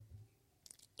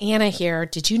Anna here.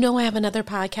 Did you know I have another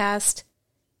podcast?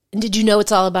 And did you know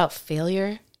it's all about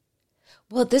failure?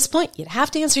 Well, at this point, you'd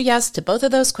have to answer yes to both of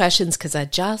those questions because I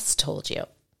just told you.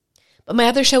 But my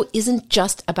other show isn't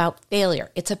just about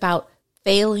failure. It's about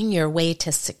failing your way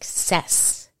to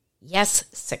success. Yes,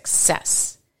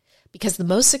 success. Because the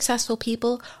most successful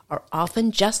people are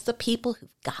often just the people who've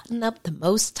gotten up the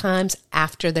most times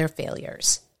after their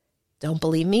failures. Don't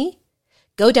believe me?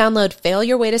 Go download Fail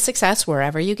Your Way to Success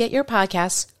wherever you get your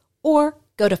podcasts, or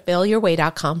go to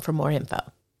failyourway.com for more info.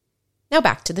 Now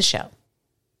back to the show.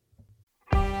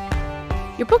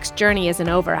 Your book's journey isn't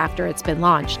over after it's been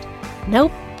launched.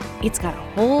 Nope, it's got a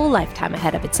whole lifetime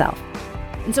ahead of itself.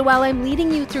 And so while I'm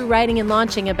leading you through writing and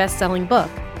launching a best-selling book,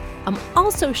 I'm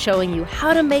also showing you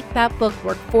how to make that book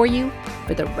work for you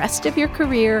for the rest of your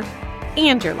career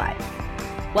and your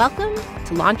life. Welcome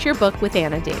to Launch Your Book with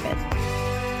Anna David.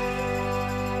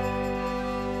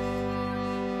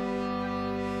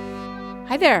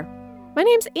 Hi there. My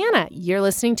name's Anna. You're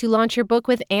listening to Launch Your Book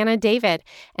with Anna David.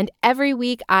 And every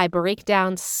week I break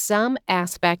down some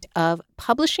aspect of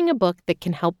publishing a book that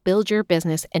can help build your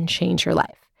business and change your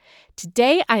life.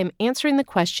 Today I am answering the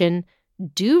question,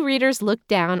 do readers look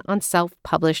down on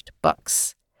self-published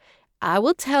books? I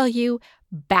will tell you,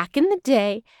 back in the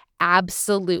day,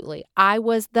 absolutely. I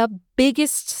was the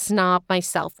biggest snob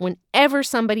myself. Whenever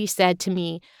somebody said to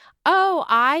me, oh,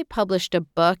 I published a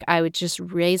book, I would just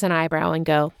raise an eyebrow and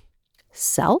go,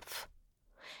 self?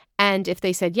 And if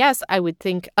they said yes, I would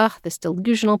think, ugh, this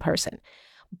delusional person.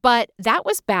 But that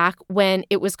was back when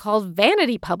it was called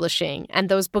vanity publishing, and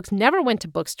those books never went to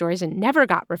bookstores and never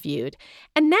got reviewed.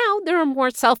 And now there are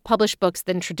more self-published books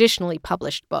than traditionally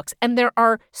published books, and there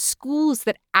are schools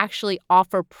that actually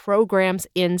offer programs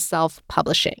in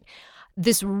self-publishing.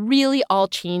 This really all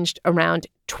changed around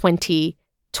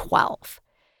 2012.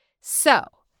 So,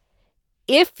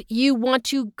 if you want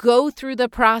to go through the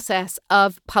process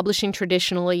of publishing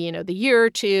traditionally, the year or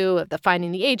two of the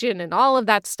finding the agent and all of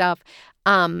that stuff,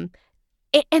 and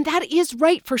that is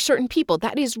right for certain people.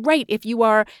 That is right if you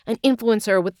are an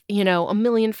influencer with, 1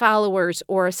 million followers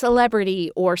or a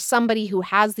celebrity or somebody who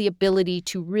has the ability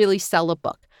to really sell a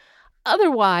book.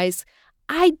 Otherwise,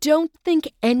 I don't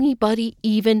think anybody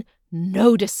even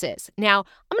notices. Now,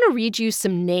 I'm going to read you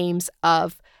some names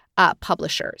of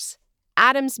publishers.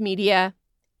 Adams Media,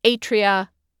 Atria,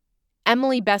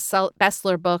 Emily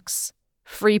Bestler Books,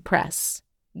 Free Press,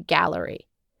 Gallery.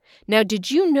 Now,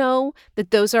 did you know that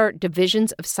those are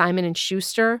divisions of Simon &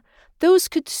 Schuster? Those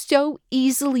could so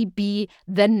easily be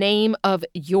the name of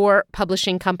your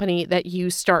publishing company that you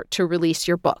start to release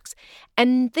your books.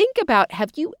 And think about,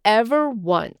 have you ever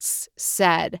once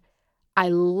said, I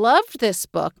loved this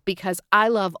book because I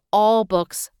love all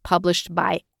books published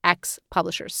by X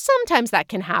publishers? Sometimes that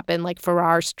can happen, like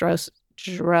Farrar, Straus,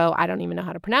 Giroux, I don't even know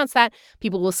how to pronounce that.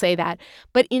 People will say that.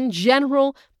 But in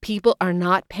general, people are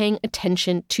not paying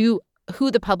attention to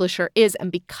who the publisher is.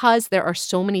 And because there are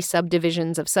so many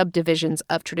subdivisions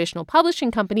of traditional publishing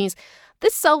companies,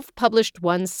 the self-published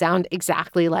ones sound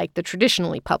exactly like the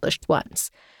traditionally published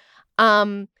ones.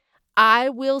 I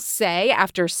will say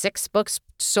after 6 books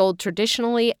sold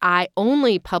traditionally, I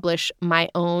only publish my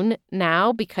own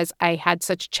now because I had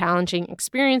such challenging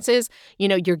experiences.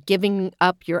 You're giving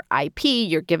up your IP,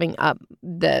 you're giving up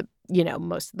the,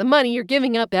 most of the money, you're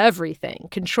giving up everything,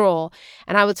 control.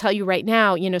 And I will tell you right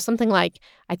now, something like,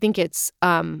 I think it's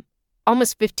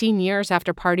almost 15 years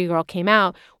after Party Girl came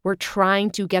out, we're trying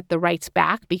to get the rights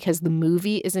back because the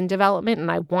movie is in development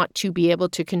and I want to be able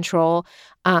to control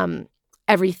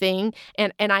everything.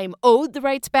 And I'm owed the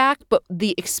rights back, but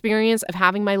the experience of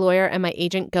having my lawyer and my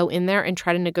agent go in there and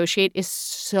try to negotiate is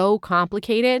so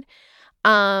complicated.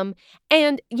 And,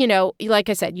 like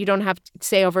I said, you don't have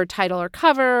say over title or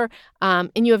cover,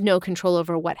 and you have no control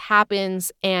over what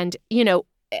happens. And, and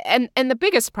the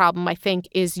biggest problem, I think,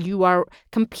 is you are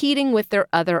competing with their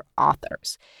other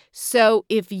authors. So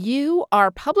if you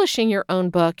are publishing your own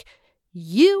book,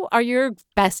 you are your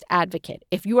best advocate.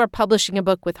 If you are publishing a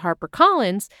book with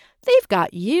HarperCollins, they've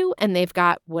got you and they've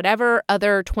got whatever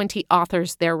other 20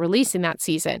 authors they're releasing that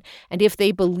season. And if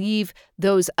they believe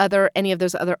any of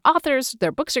those other authors,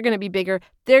 their books are going to be bigger,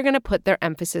 they're going to put their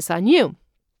emphasis on you.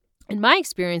 And my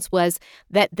experience was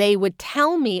that they would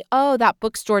tell me, oh, that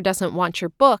bookstore doesn't want your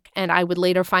book. And I would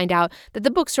later find out that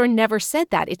the bookstore never said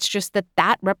that. It's just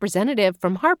that representative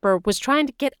from Harper was trying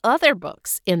to get other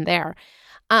books in there.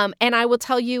 And I will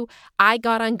tell you, I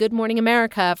got on Good Morning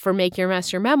America for Make Your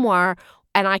Mess Your Memoir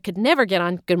And I could never get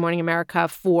on Good Morning America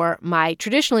for my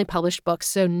traditionally published books,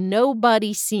 so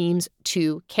nobody seems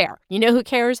to care. You know who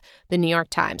cares? The New York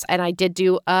Times. And I did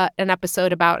do an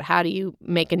episode about how do you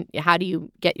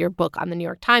get your book on the New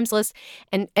York Times list.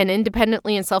 And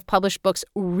independently and self-published books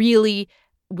really,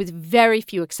 with very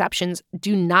few exceptions,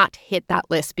 do not hit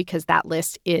that list because that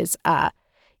list is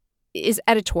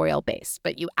editorial based.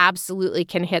 But you absolutely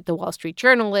can hit the Wall Street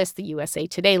Journal list, the USA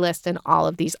Today list, and all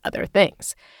of these other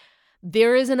things.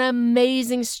 There is an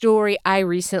amazing story I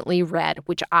recently read,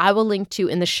 which I will link to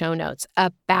in the show notes,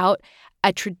 about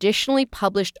a traditionally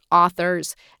published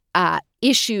author's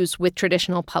issues with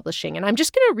traditional publishing. And I'm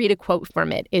just going to read a quote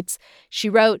from it. She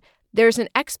wrote, "There's an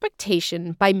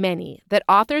expectation by many that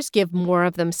authors give more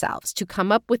of themselves, to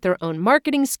come up with their own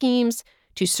marketing schemes,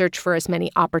 to search for as many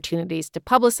opportunities to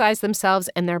publicize themselves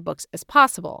and their books as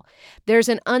possible. There's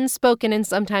an unspoken and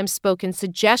sometimes spoken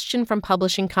suggestion from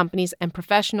publishing companies and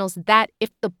professionals that if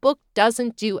the book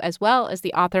doesn't do as well as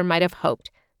the author might have hoped,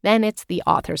 then it's the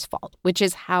author's fault," which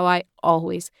is how I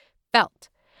always felt.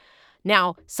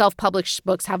 Now, self-published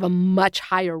books have a much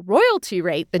higher royalty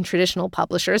rate than traditional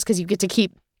publishers because you get to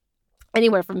keep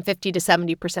anywhere from 50 to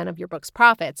 70% of your book's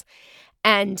profits.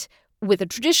 And with a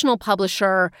traditional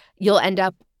publisher, you'll end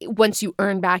up, once you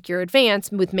earn back your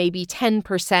advance, with maybe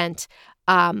 10%,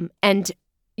 and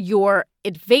your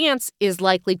advance is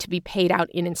likely to be paid out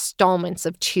in installments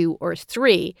of 2 or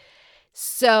 3.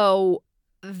 So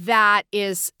that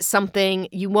is something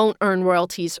you won't earn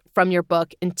royalties from your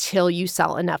book until you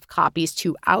sell enough copies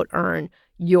to out-earn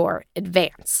your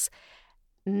advance.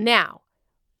 Now,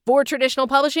 for traditional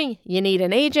publishing, you need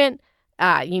an agent.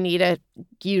 You need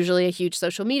usually a huge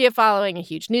social media following, a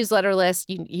huge newsletter list.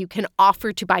 You can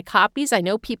offer to buy copies. I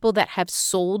know people that have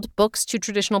sold books to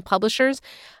traditional publishers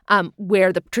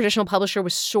where the traditional publisher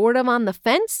was sort of on the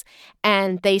fence,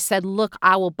 and they said, look,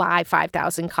 I will buy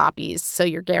 5,000 copies, so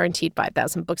you're guaranteed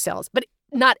 5,000 book sales. But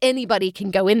not anybody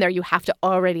can go in there. You have to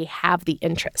already have the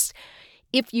interest.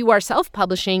 If you are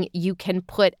self-publishing, you can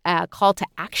put a call to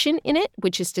action in it,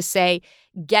 which is to say,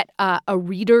 get a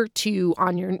reader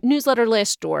on your newsletter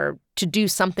list or to do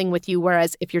something with you.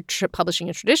 Whereas if you're publishing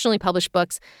a traditionally published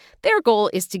books, their goal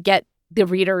is to get the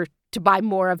reader to buy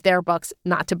more of their books,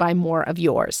 not to buy more of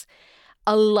yours.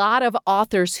 A lot of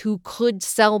authors who could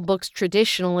sell books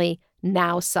traditionally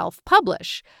now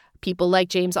self-publish. People like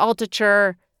James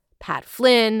Altucher, Pat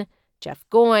Flynn, Jeff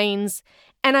Goins.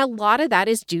 And a lot of that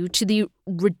is due to the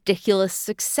ridiculous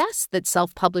success that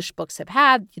self-published books have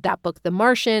had. That book, The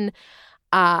Martian,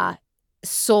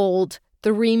 sold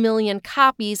 3 million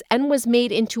copies and was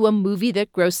made into a movie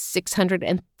that grossed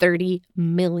 $630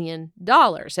 million.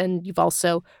 And you've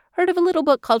also heard of a little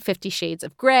book called 50 Shades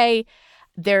of Grey.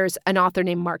 There's an author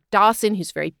named Mark Dawson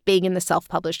who's very big in the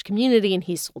self-published community, and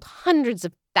he's sold hundreds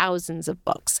of thousands of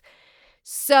books.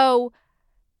 So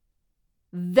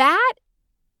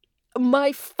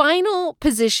my final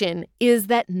position is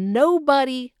that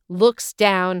nobody looks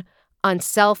down on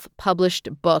self-published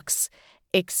books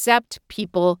except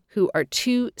people who are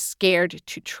too scared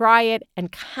to try it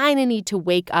and kind of need to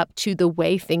wake up to the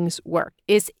way things work.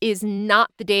 This is not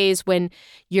the days when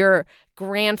your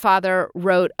grandfather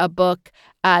wrote a book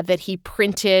that he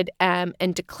printed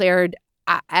and declared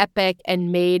epic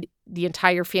and made the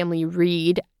entire family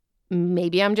read.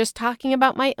 Maybe I'm just talking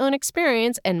about my own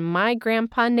experience and my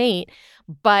grandpa Nate,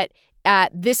 but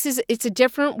it's a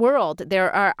different world.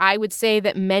 I would say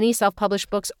that many self-published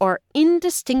books are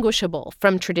indistinguishable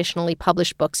from traditionally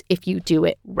published books if you do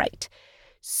it right.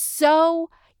 So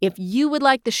if you would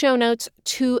like the show notes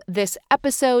to this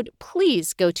episode,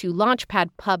 please go to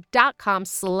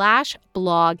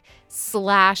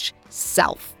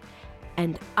launchpadpub.com/blog/self.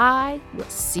 And I will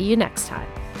see you next time.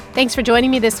 Thanks for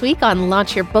joining me this week on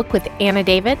Launch Your Book with Anna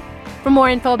David. For more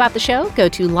info about the show, go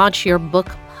to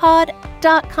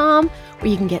launchyourbookpod.com,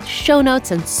 where you can get show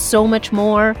notes and so much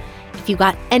more. If you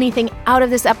got anything out of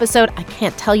this episode, I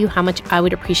can't tell you how much I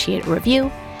would appreciate a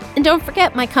review. And don't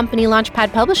forget, my company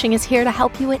Launchpad Publishing is here to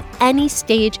help you at any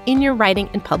stage in your writing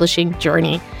and publishing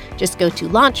journey. Just go to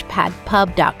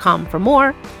launchpadpub.com for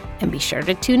more, and be sure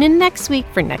to tune in next week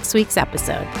for next week's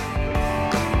episode.